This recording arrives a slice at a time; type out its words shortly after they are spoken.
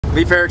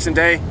Leif Erikson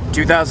Day,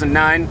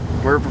 2009.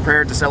 We're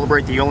prepared to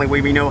celebrate the only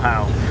way we know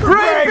how.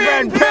 Rape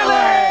and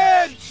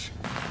pillage!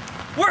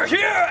 We're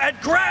here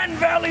at Grand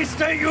Valley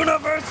State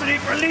University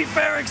for Leif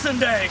Erikson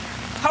Day.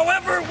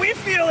 However, we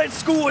feel that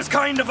school is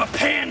kind of a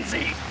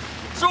pansy.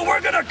 So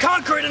we're gonna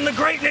conquer it in the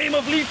great name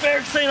of Leif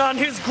Erikson on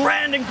his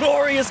grand and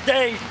glorious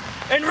day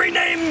and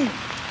rename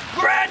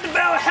Grand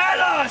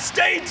Valhalla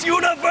State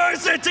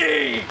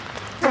University!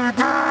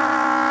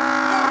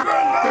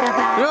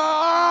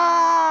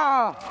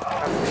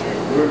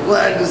 We're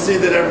glad to see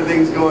that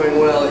everything's going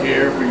well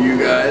here for you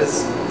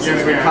guys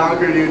since we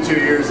conquered you 2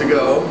 years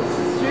ago.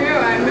 True,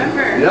 I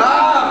remember. Yeah!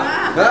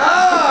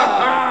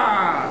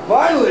 Ah!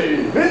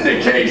 Finally,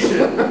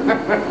 vindication!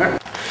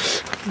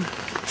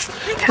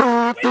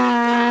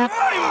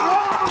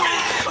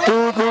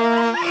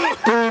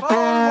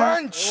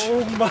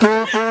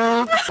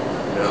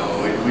 No,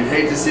 we'd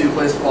hate to see the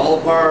place fall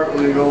apart.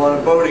 We're gonna go on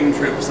a boating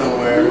trip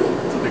somewhere.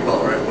 That's what they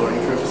call it, right?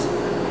 Boating trips.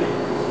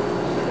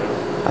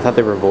 I thought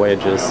they were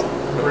voyages.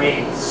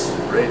 Raids.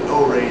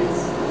 Raids.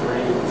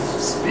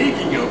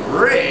 Speaking of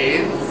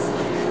raids.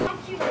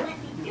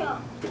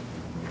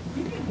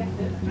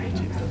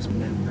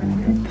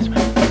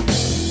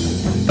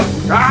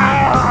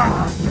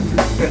 Ah!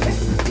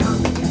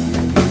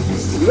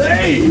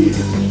 Slay!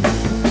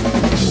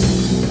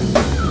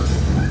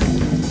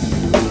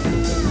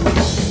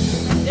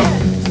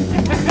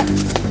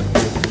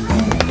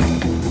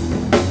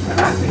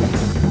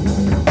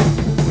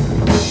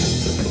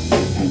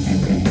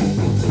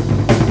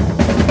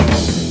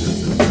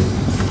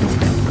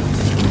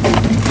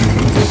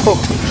 Oh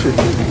shit.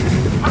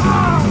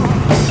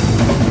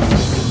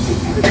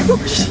 Oh,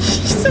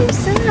 she's so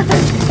sad.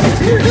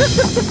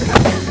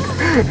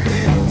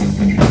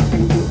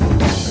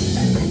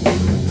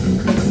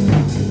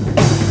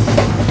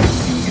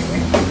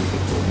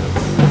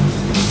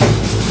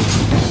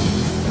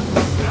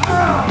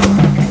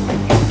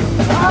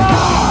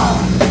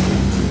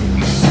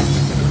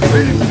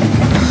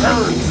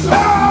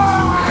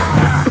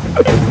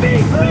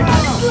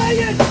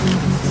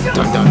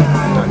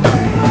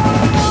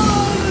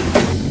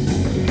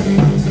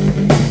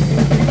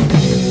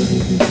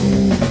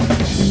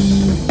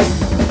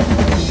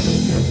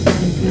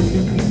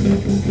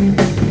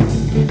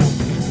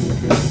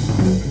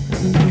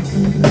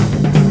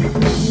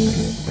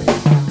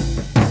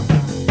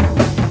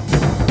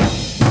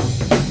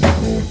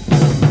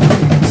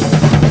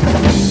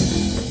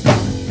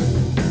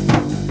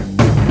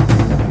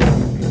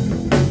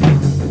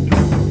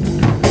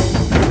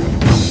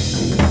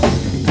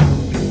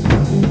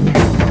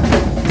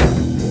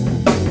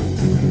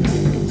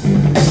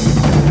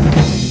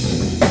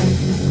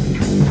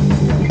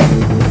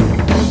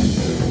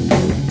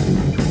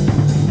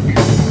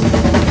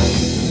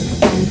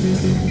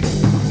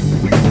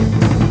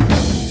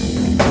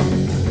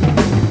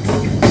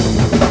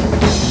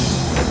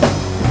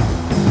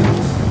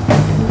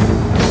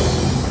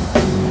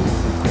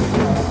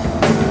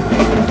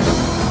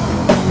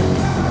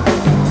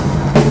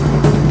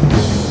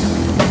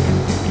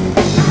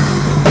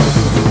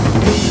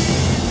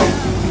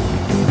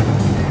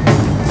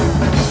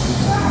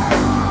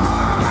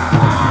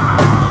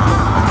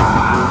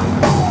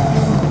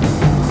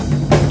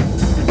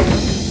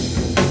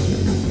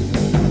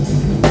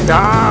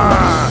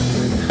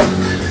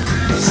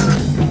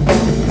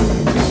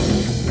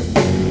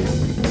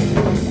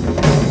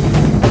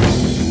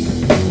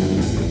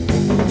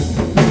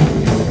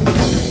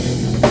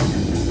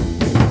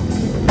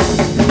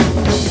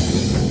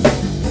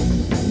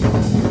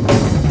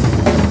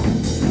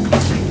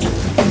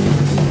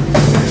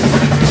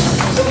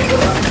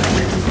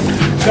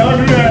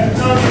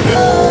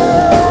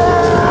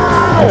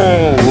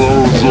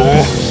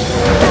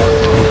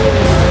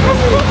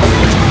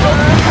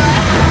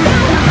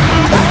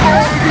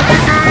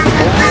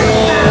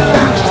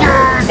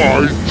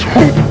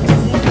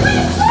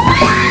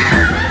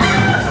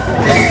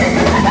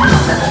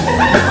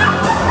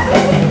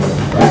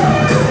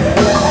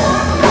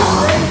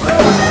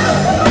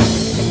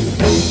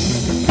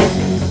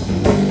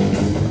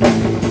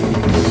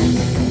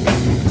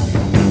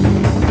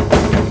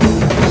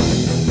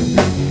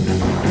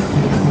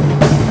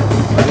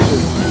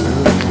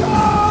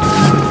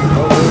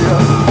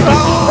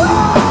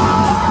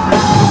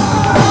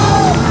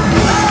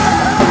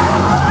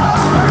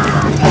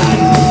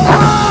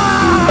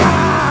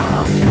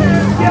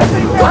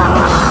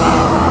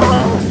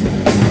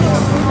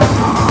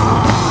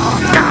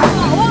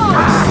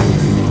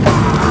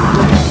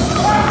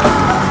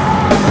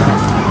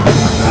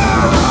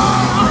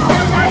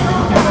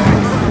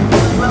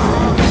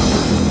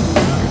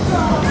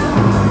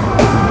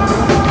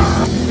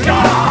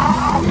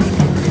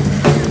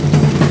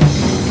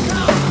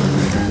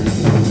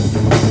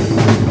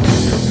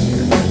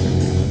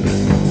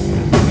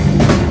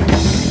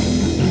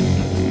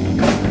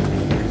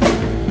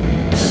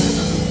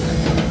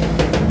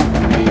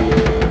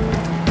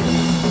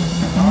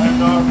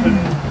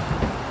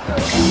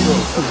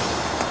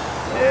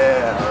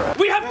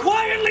 We have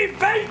quietly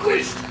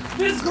vanquished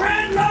this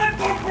grand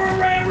rival for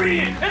victory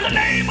in the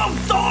name of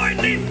Thor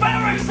Leif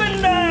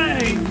Erikson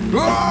Day!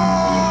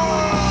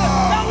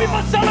 Now we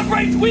must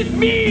celebrate with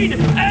mead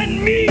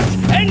and meat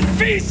and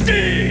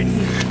feasting!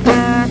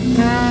 Brandon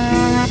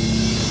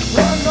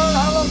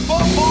Allen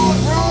football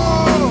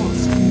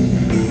rules!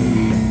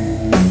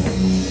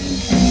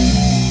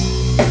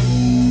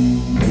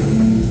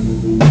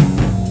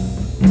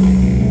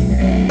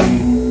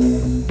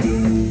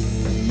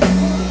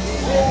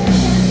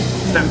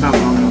 Stem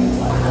sounds long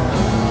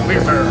enough.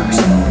 Leif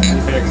Erikson.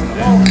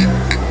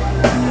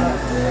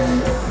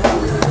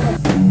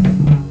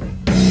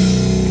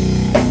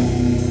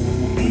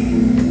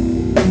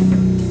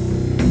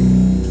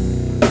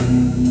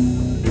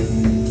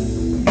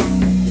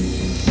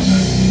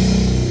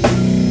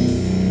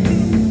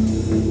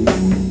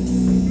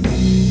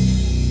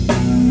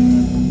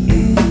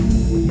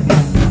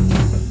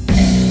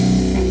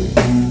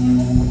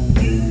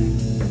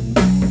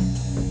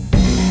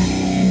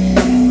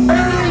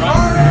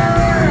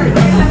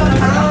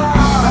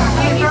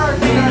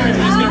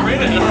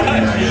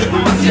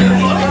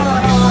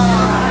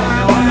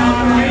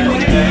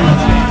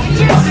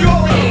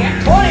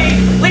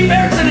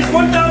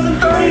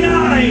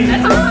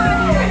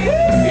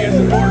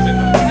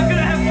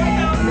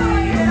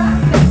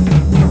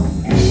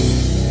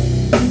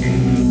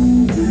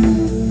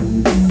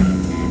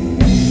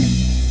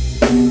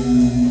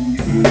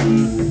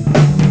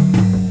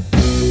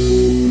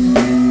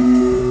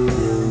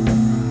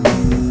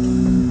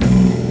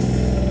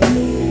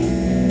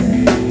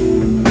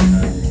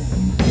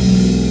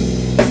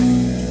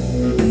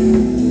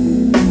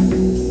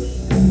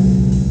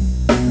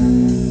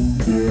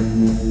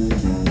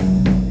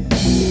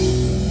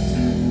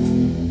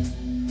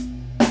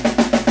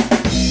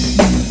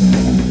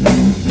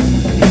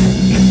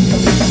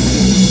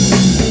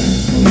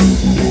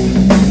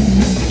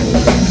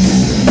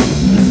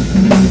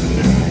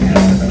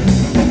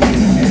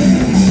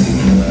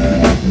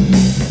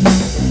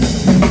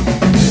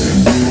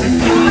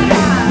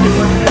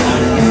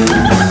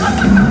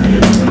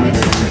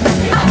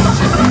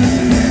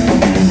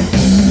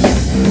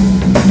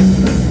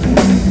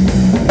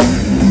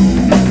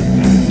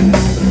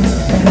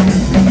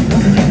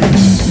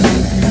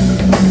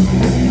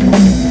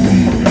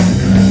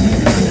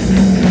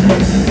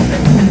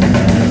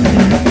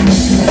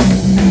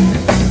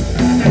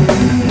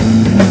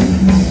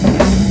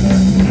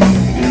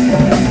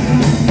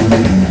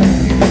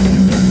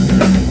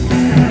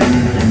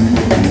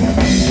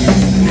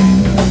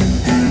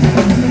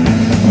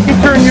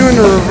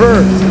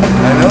 Reverse.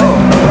 I know.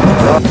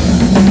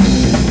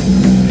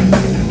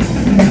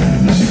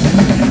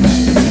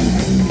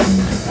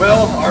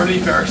 Well, our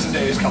Leif Erikson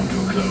Day has come to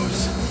a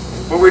close.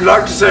 But we'd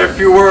like to say a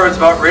few words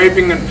about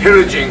raping and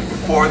pillaging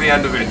before the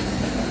end of it.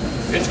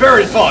 It's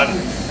very fun,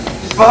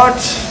 but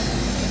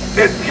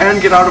it can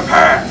get out of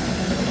hand.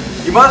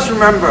 You must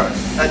remember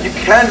that you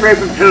can't rape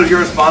and pillage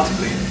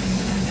irresponsibly.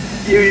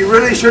 You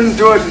really shouldn't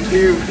do it until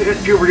you've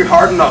hit puberty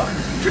hard enough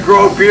to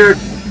grow a beard.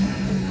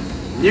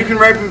 You can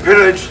rape and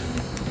pillage,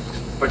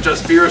 but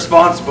just be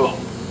responsible.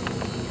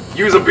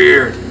 Use a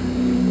beard.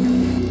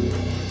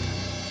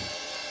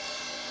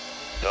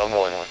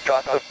 Someone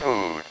got a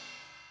food.